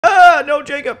Ah, no,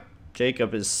 Jacob.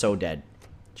 Jacob is so dead.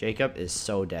 Jacob is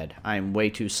so dead. I am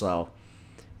way too slow.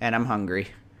 And I'm hungry.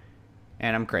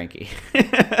 And I'm cranky.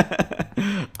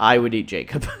 I would eat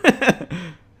Jacob. I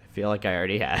feel like I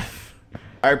already have.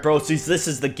 Alright, brossies, this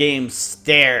is the game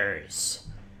Stairs.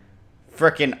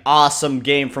 Freaking awesome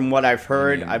game from what I've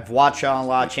heard. I've watched it on a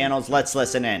lot of channels. Let's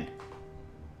listen in.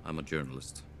 I'm a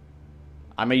journalist.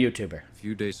 I'm a YouTuber. A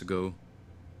few days ago,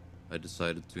 I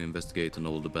decided to investigate an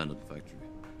old abandoned factory.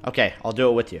 Okay, I'll do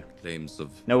it with you. Claims of...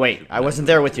 No, wait. I wasn't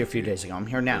there with you a few days ago. I'm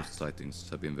here now. Ghost sightings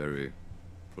have been very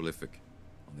prolific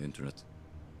on the internet.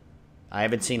 I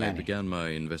haven't seen I any. began my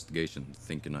investigation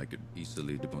thinking I could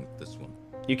easily debunk this one.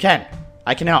 You can.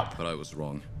 I can help. But I was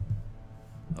wrong.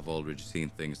 I've already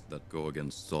seen things that go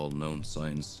against all known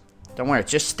science. Don't worry, it's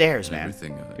just stairs, man.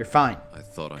 You're fine.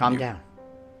 Calm down.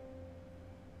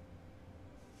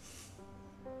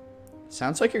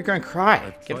 Sounds like you're gonna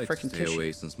cry. Get a freaking tissue. Stay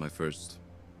away since my first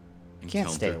You can't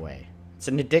stay away. It's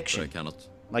an addiction. But I cannot.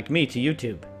 Like me to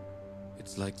YouTube.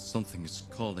 It's like something is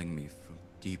calling me from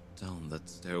deep down that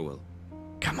stairwell.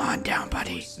 Come on down,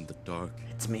 buddy. Voice in the dark.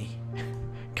 It's me.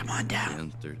 Come on down. I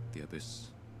entered the abyss.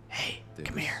 Hey, The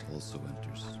come abyss here. also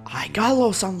enters. I got a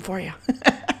little something for you.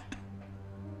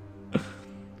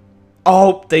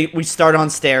 Oh, we start on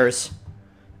stairs.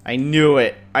 I knew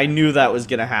it. I knew that was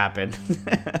gonna happen.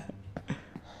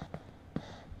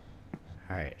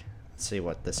 Alright, let's see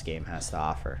what this game has to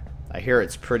offer. I hear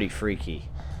it's pretty freaky.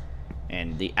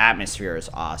 And the atmosphere is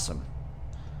awesome.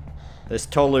 This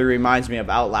totally reminds me of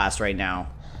Outlast right now.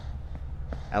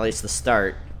 At least the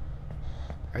start.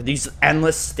 Are these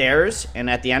endless stairs? And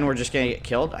at the end we're just gonna get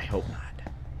killed? I hope not.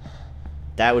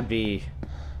 That would be...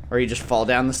 Or you just fall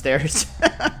down the stairs?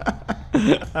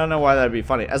 I don't know why that'd be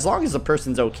funny. As long as the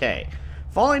person's okay.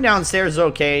 Falling downstairs is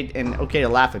okay, and okay to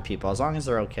laugh at people, as long as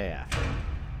they're okay after.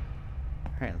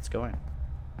 Alright, let's go in.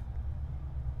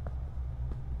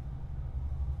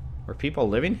 Were people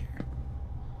living here?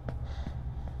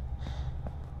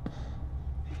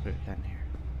 What do we got in here?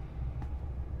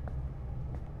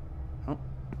 Oh.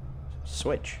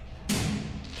 Switch.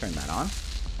 Turn that on.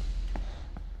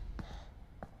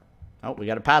 Oh, we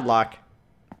got a padlock.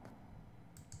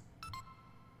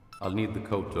 I'll need the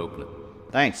code to open it.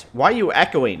 Thanks. Why are you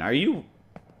echoing? Are you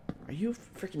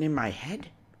freaking in my head?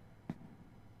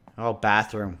 Oh,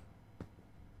 bathroom.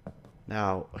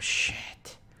 No. Oh,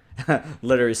 shit.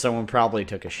 Literally, someone probably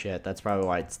took a shit. That's probably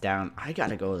why it's down. I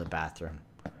gotta go to the bathroom.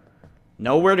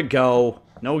 Nowhere to go.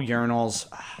 No urinals.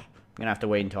 I'm gonna have to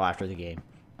wait until after the game.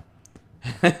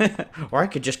 Or I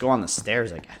could just go on the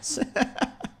stairs, I guess.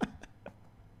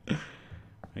 What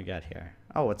we got here?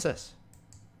 Oh, what's this?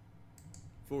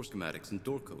 Floor schematics and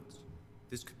door codes.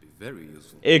 This could be very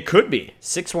useful. It could be.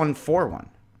 6141.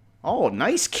 Oh,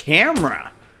 nice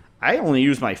camera. I only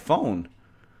use my phone.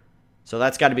 So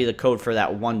that's got to be the code for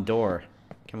that one door.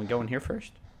 Can we go in here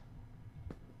first?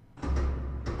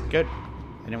 Good.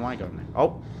 I didn't want to go in there.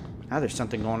 Oh, now there's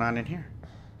something going on in here.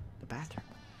 The bathroom.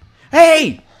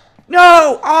 Hey!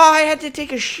 No! Oh, I had to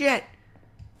take a shit.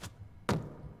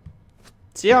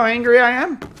 See how angry I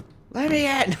am? Let me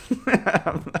in.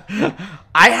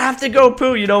 I have to go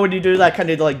poo. You know when you do that kind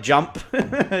of like jump?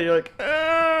 You're like,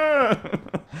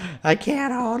 I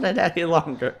can't hold it any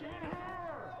longer.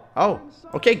 Oh,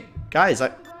 okay, guys,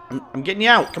 I'm getting you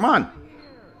out. Come on.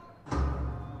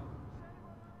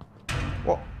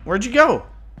 Well, where'd you go?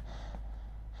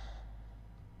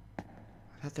 I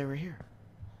thought they were here.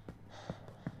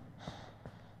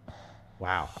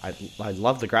 Wow, I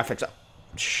love the graphics.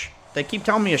 Shh. They keep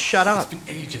telling me to shut up. It's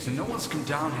been ages and no one's come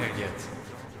down here yet.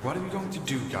 What are we going to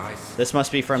do, guys? This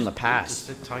must be from the past.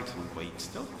 Sit tight and wait.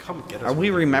 They'll come get us. Are we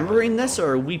remembering this,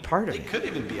 or are we part of They it? could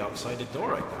even be outside the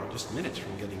door right now, just minutes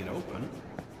from getting it open.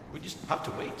 We just have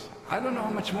to wait. I don't know how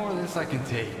much more of this I can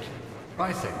take.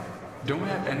 Isaac, don't we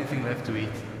have anything left to eat?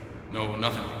 No,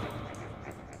 nothing.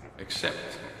 Except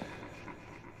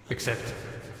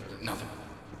nothing.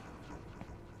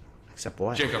 Except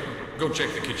what? Jacob, go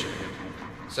check the kitchen.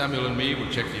 Samuel and me will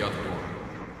check the other door.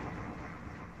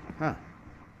 Huh.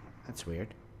 That's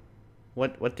weird.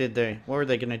 What were they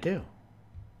gonna do?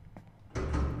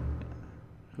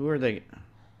 What are they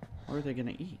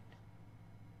gonna eat?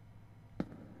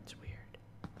 It's weird.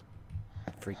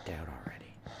 I'm freaked out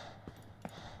already.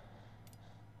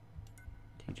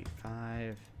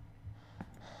 TG5.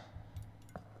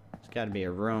 There's gotta be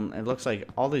a room. It looks like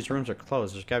all these rooms are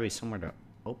closed. There's gotta be somewhere to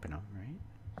open them, right?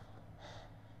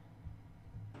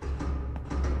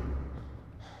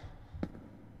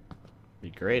 Be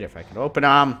great if I could open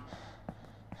them.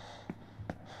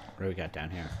 What do we got down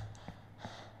here?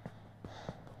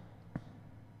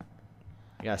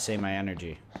 I gotta save my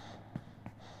energy.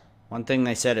 One thing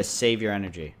they said is save your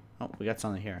energy. Oh, we got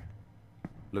something here.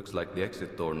 Looks like the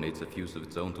exit door needs a fuse of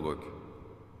its own to work.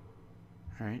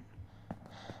 Alright.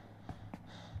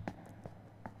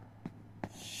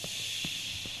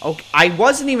 Okay, I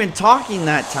wasn't even talking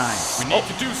that time. We need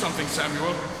to do something,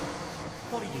 Samuel.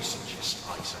 What do you suggest,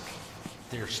 Isaac?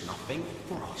 There's nothing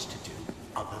for us to do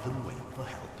other than wait for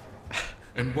help.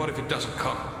 And what if it doesn't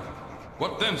come?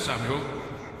 What then, Samuel?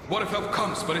 What if help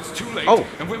comes, but it's too late, Oh,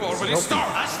 and we've already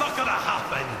started? That's not gonna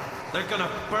happen. They're gonna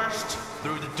burst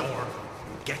through the door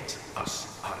and get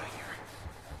us out of here.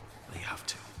 They have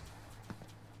to.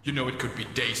 You know, it could be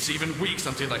days, even weeks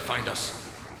until they find us.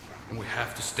 And we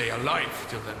have to stay alive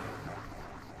till then.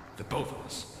 The both of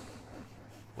us.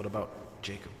 What about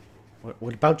Jacob?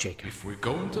 What about Jacob? If we're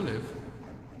going to live,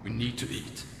 we need to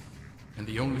eat. And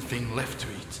the only thing left to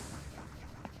eat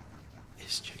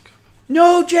is Jacob.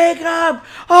 No, Jacob!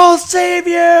 I'll save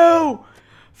you!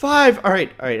 5.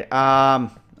 Alright.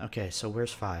 Okay, so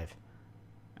where's 5?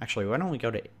 Actually, why don't we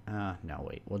go to... no,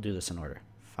 wait. We'll do this in order.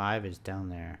 5 is down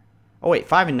there. Oh, wait.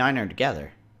 5 and 9 are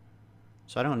together.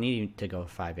 So I don't need to go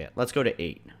 5 yet. Let's go to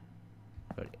 8.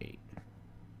 Go to 8.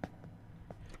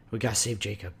 We gotta save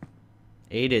Jacob.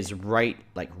 8 is right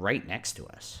next to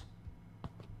us.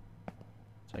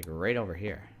 It's like right over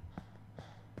here.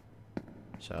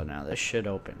 So now this should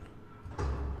open.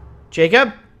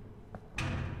 Jacob?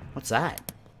 What's that?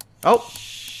 Oh!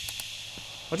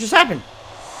 What just happened?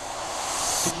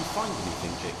 Did you find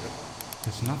anything, Jacob?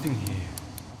 There's nothing here.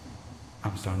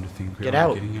 I'm starting to think we're Get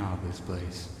out. getting out of this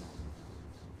place.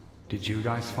 Did you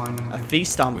guys find A anything?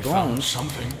 feast on We found bones?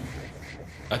 something.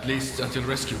 At least until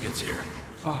rescue gets here.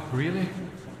 Oh, really?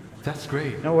 That's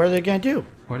great. No, what are they gonna do?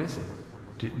 What is it?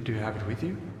 Do you have it with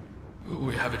you?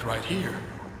 We have it right here.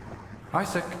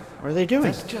 Isaac, What are they doing?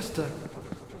 that's just a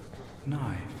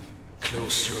knife.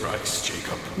 Close your eyes,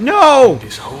 Jacob. No!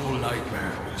 This whole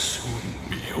nightmare will soon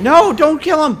be over. No, don't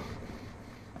kill him!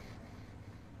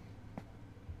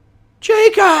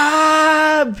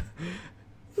 Jacob!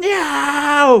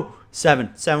 No!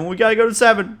 7. We gotta go to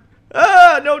 7.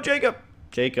 Ah, no, Jacob!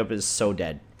 Jacob is so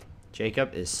dead.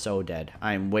 Jacob is so dead.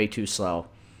 I am way too slow.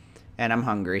 And I'm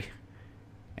hungry.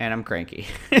 And I'm cranky.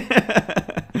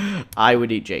 I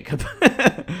would eat Jacob.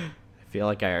 I feel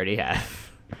like I already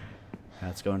have.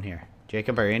 Let's go in here.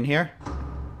 Jacob, are you in here?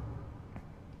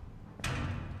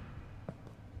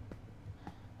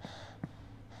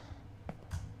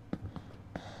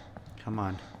 Come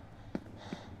on.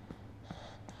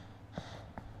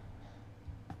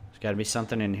 There's got to be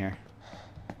something in here.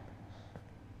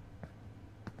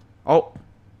 Oh!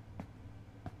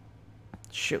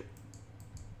 Shoot.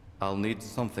 I'll need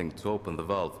something to open the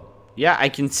valve. Yeah, I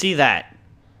can see that.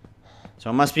 So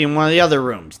it must be in one of the other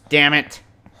rooms. Damn it.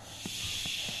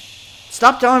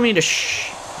 Stop telling me to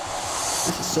shh.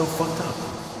 This is so fucked up.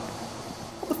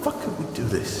 How the fuck could we do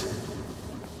this?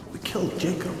 We killed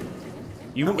Jacob.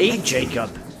 You ate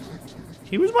Jacob.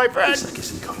 He was my friend. Isaac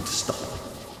isn't going to stop.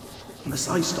 Unless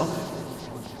I stop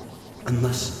him.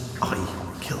 Unless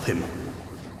I kill him.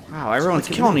 Wow, everyone's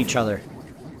can killing live. each other.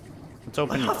 Let's I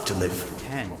open have to live.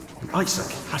 10. And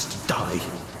Isaac has to die.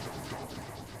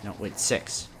 No, wait,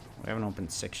 6. We haven't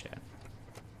opened 6 yet.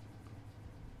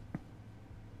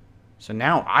 So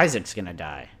now Isaac's gonna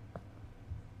die.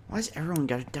 Why's everyone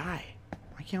gotta die?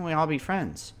 Why can't we all be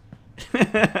friends?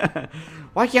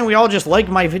 Why can't we all just like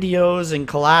my videos and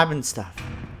collab and stuff?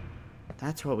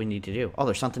 That's what we need to do. Oh,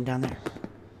 there's something down there.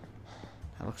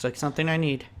 That looks like something I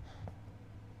need.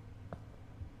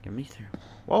 Get me through.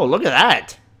 Whoa, look at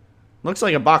that! Looks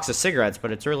like a box of cigarettes,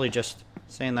 but it's really just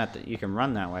saying that you can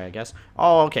run that way, I guess.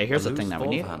 Oh, okay, here's A the thing loose that we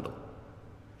valve need. handle.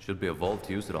 Should be a vault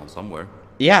to use it on somewhere.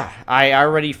 Yeah, I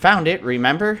already found it,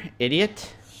 remember?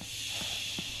 Idiot.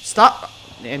 Stop!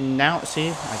 And now, see,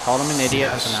 I called him an idiot,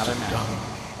 Has so now to they're be mad. done.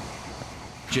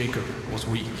 Jacob was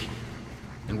weak,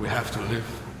 and we have to live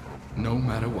no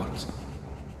matter what.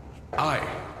 I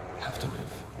have to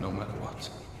live no matter what.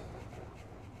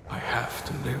 I have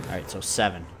to live, Alright, so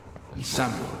 7. and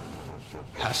Samuel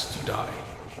has to die.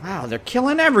 Wow, they're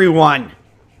killing everyone!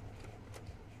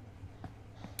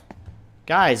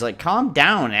 Guys, like, calm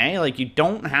down, eh? Like, you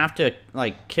don't have to,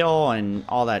 like, kill and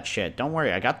all that shit. Don't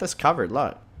worry, I got this covered,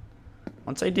 look.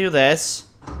 Once I do this,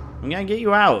 I'm gonna get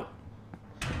you out.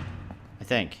 I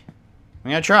think.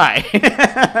 I'm gonna try.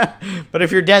 But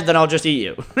if you're dead, then I'll just eat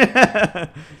you.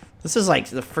 This is like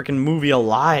the freaking movie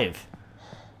Alive.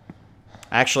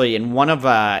 Actually, in one of,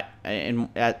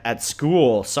 at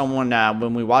school, someone,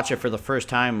 when we watched it for the first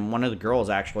time, one of the girls,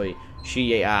 actually,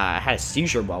 she had a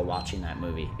seizure while watching that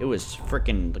movie. It was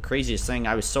freaking the craziest thing.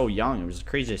 I was so young. It was the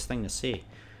craziest thing to see.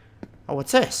 Oh,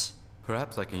 what's this?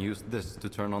 Perhaps I can use this to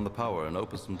turn on the power and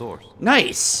open some doors.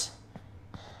 Nice!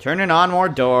 Turning on more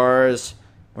doors.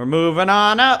 We're moving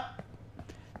on up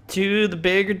to the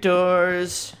bigger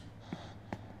doors.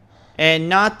 And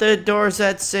not the doors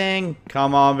that sing,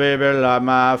 "Come on, baby, light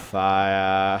my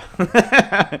fire."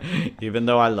 Even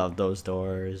though I love those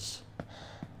doors.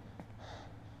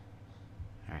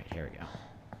 Alright, here we go.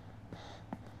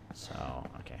 So,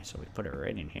 okay, so we put it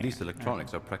right in here. These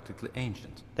electronics are practically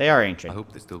ancient. They are I ancient.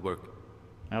 hope they still work.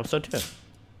 I hope so too.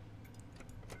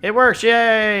 It works,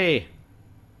 yay!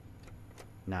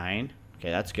 9. Okay,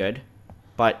 that's good.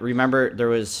 But remember, there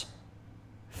was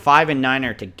 5 and 9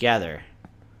 are together.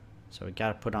 So we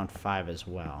gotta put on 5 as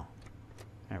well.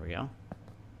 There we go.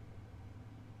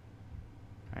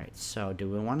 Alright, so do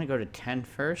we want to go to 10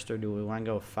 first, or do we want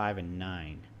to go 5 and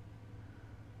 9?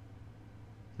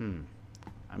 I'm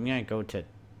gonna go to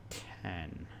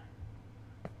 10.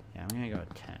 Yeah, I'm gonna go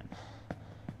to 10.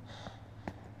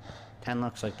 10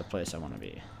 looks like the place I want to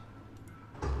be.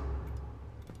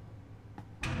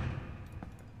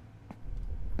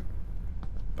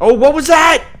 Oh, what was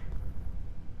that?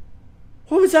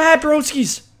 What was that,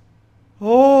 broskies?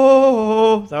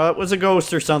 Oh, that was a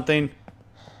ghost or something.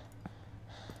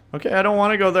 Okay, I don't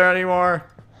want to go there anymore.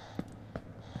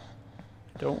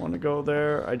 I don't want to go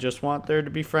there. I just want there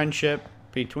to be friendship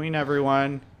between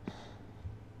everyone.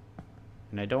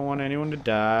 And I don't want anyone to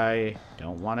die.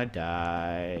 Don't want to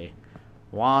die.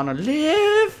 Want to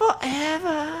live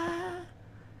forever.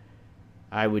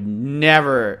 I would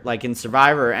never, like in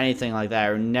Survivor or anything like that,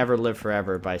 I would never live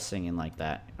forever by singing like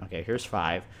that. Okay, here's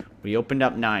 5. We opened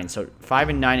up 9. So 5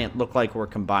 and 9, it looked like we're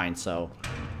combined. So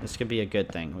this could be a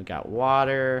good thing. We got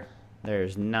water.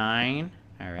 There's 9.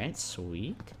 All right,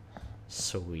 sweet.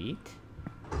 Sweet.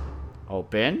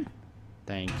 Open.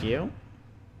 Thank you.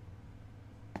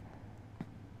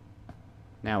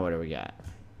 Now what do we got?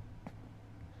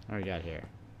 What do we got here?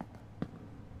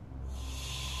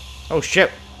 Oh,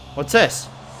 shit. What's this?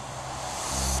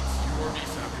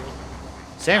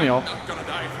 Samuel?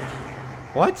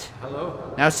 What?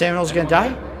 Hello? Now Samuel's gonna die?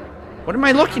 What am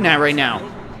I looking at right now?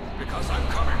 Because I'm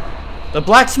coming. The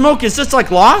black smoke, is this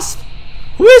like Lost?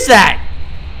 Who is that?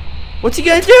 What's he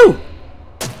gonna do?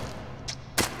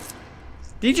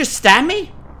 Did he just stab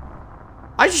me?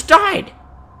 I just died.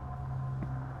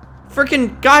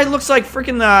 Freaking guy looks like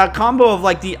freaking the combo of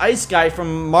like the ice guy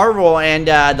from Marvel and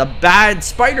the bad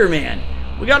Spider-Man.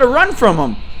 We gotta run from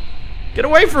him. Get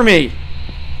away from me.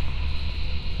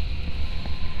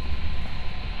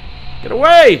 Get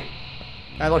away.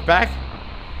 Can I look back?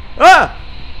 Ah!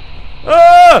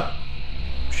 Ah!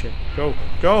 Shit. Go.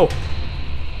 Go.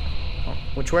 Oh,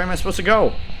 which way am I supposed to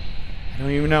go? I don't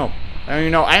even know. I don't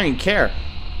even know. I don't even care.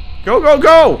 Go, go,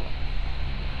 go!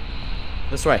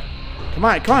 This way. Come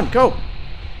on, go.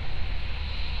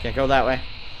 Can't go that way.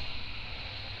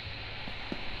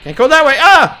 Can't go that way.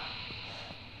 Ah!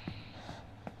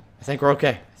 I think we're okay.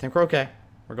 I think we're okay.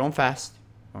 We're going fast.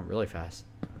 Going really fast.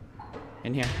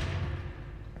 In here.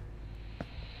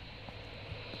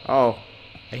 Oh.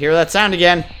 I hear that sound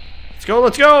again. Let's go,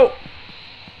 let's go!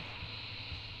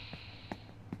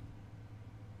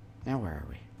 Now where are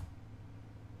we?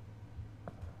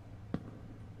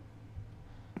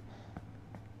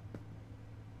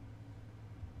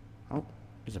 Oh,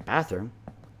 there's a bathroom.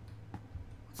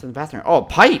 What's in the bathroom? Oh, a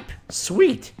pipe!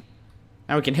 Sweet!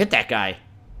 Now we can hit that guy.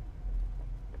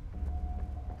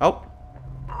 Oh.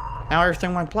 Now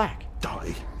everything went black.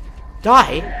 Die.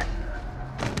 Die?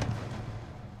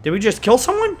 Did we just kill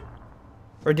someone?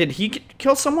 Or did he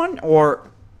kill someone? Or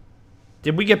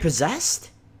did we get possessed?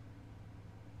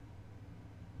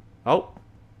 Oh.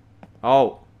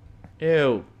 Oh.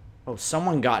 Ew. Oh,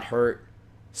 someone got hurt.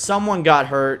 Someone got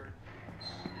hurt.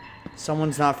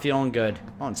 Someone's not feeling good.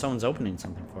 Oh, and someone's opening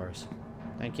something for us.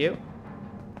 Thank you.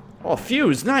 Oh,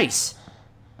 fuse. Nice.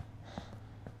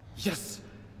 Yes.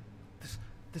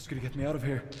 This could get me out of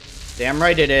here. Damn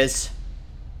right it is.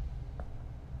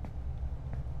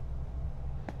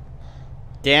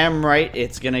 Damn right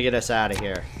it's gonna get us out of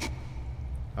here.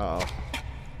 Uh-oh.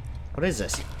 What is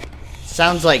this?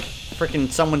 Sounds like freaking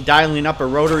someone dialing up a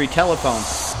rotary telephone.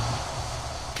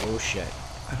 Oh shit.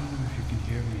 I don't know if you can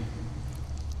hear me,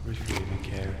 or if you even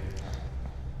care.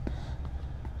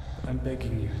 But I'm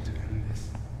begging you to end this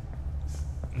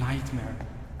nightmare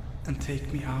and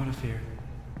take me out of here.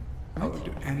 I will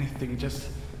do anything, just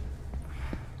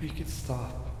make it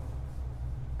stop.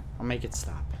 I'll make it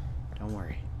stop. Don't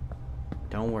worry.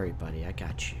 Don't worry, buddy. I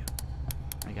got you.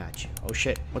 I got you. Oh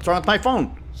shit. What's wrong with my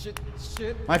phone? Shit.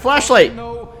 My flashlight.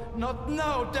 No, not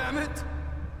now, damn it.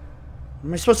 What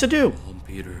am I supposed to do? Calm,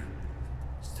 Peter.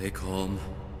 Stay calm.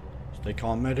 Stay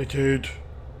calm, meditate.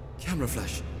 Camera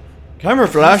flash. Camera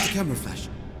flash? Camera flash.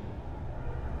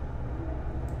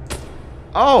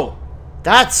 Oh,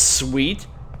 that's sweet.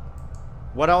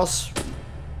 What else?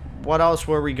 What else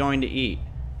were we going to eat?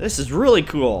 This is really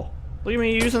cool. Look at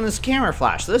me using this camera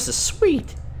flash. This is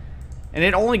sweet. And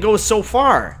it only goes so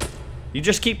far. You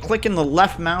just keep clicking the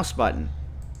left mouse button.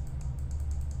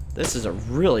 This is a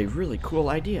really, really cool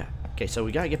idea. Okay, so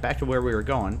we gotta get back to where we were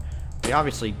going. We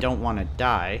obviously don't want to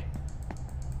die.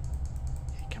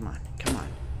 Okay, come on, come on.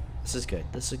 This is good,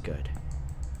 this is good.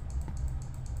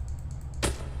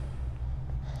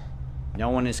 No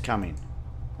one is coming.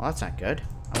 Well, that's not good.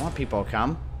 I want people to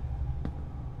come.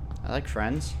 I like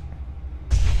friends.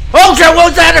 Oh shit, what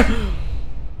was that?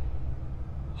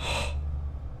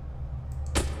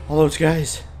 All those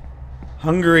guys.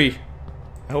 Hungry.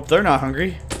 I hope they're not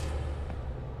hungry.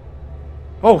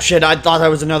 Oh shit, I thought that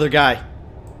was another guy.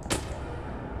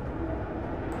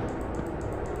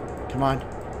 Come on.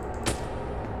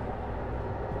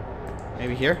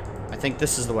 Maybe here? I think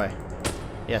this is the way.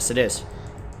 Yes, it is.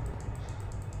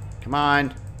 Come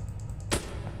on.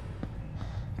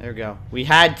 There we go. We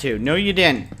had to. No, you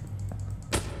didn't.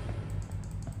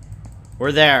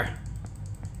 We're there.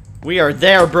 We are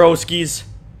there, broskies.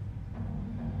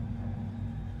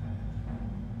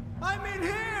 I'm in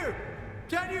here!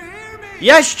 Can you hear me?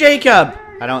 Yes, Jacob!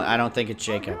 I don't think it's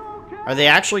Jacob. Are they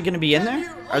actually gonna be in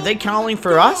there? Are they calling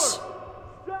for us?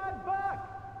 Stand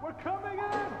back! We're coming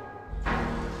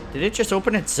in! Did it just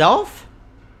open itself?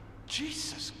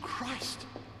 Jesus Christ!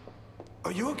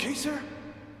 Are you okay, sir?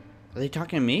 Are they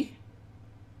talking to me?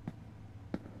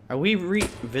 Are we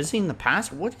revisiting the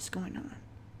past? What is going on?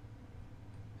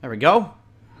 There we go.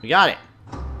 We got it.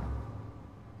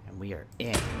 And we are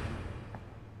in.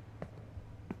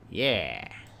 Yeah.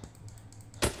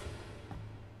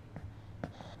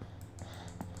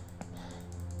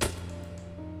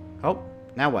 Oh,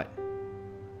 now what?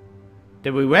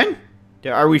 Did we win?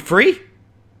 Are we free?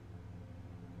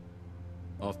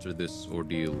 After this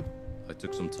ordeal, I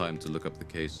took some time to look up the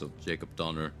case of Jacob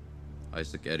Donner,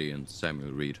 Isaac Eddy, and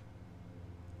Samuel Reed.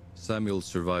 Samuel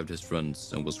survived his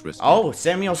friends and was rescued. Oh,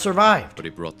 Samuel survived. But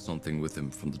he brought something with him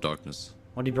from the darkness.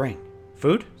 What did he bring?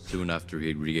 Food? Soon after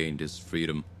he regained his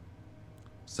freedom,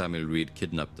 Samuel Reed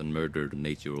kidnapped and murdered an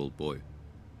 8-year-old boy,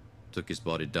 took his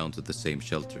body down to the same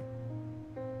shelter,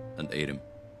 and ate him.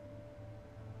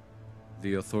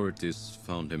 The authorities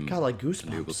found him Got like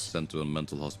and he was goosebumps. sent to a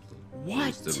mental hospital. Where he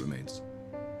What? still remains.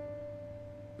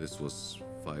 This was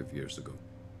 5 years ago.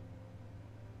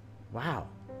 Wow.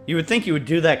 You would think you would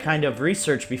do that kind of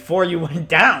research before you went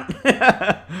down.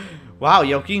 Wow,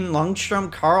 Joachim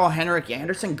Lundstrom, Carl-Henrik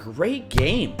Andersen, great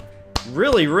game.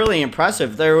 Really, really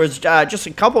impressive. There was just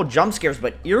a couple jump scares,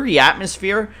 but eerie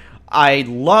atmosphere. I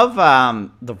love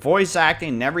the voice acting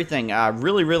and everything.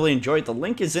 Really, really enjoyed it. The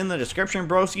link is in the description,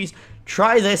 broskies.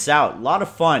 Try this out. A lot of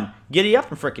fun. Giddy up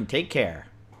and frickin' take care.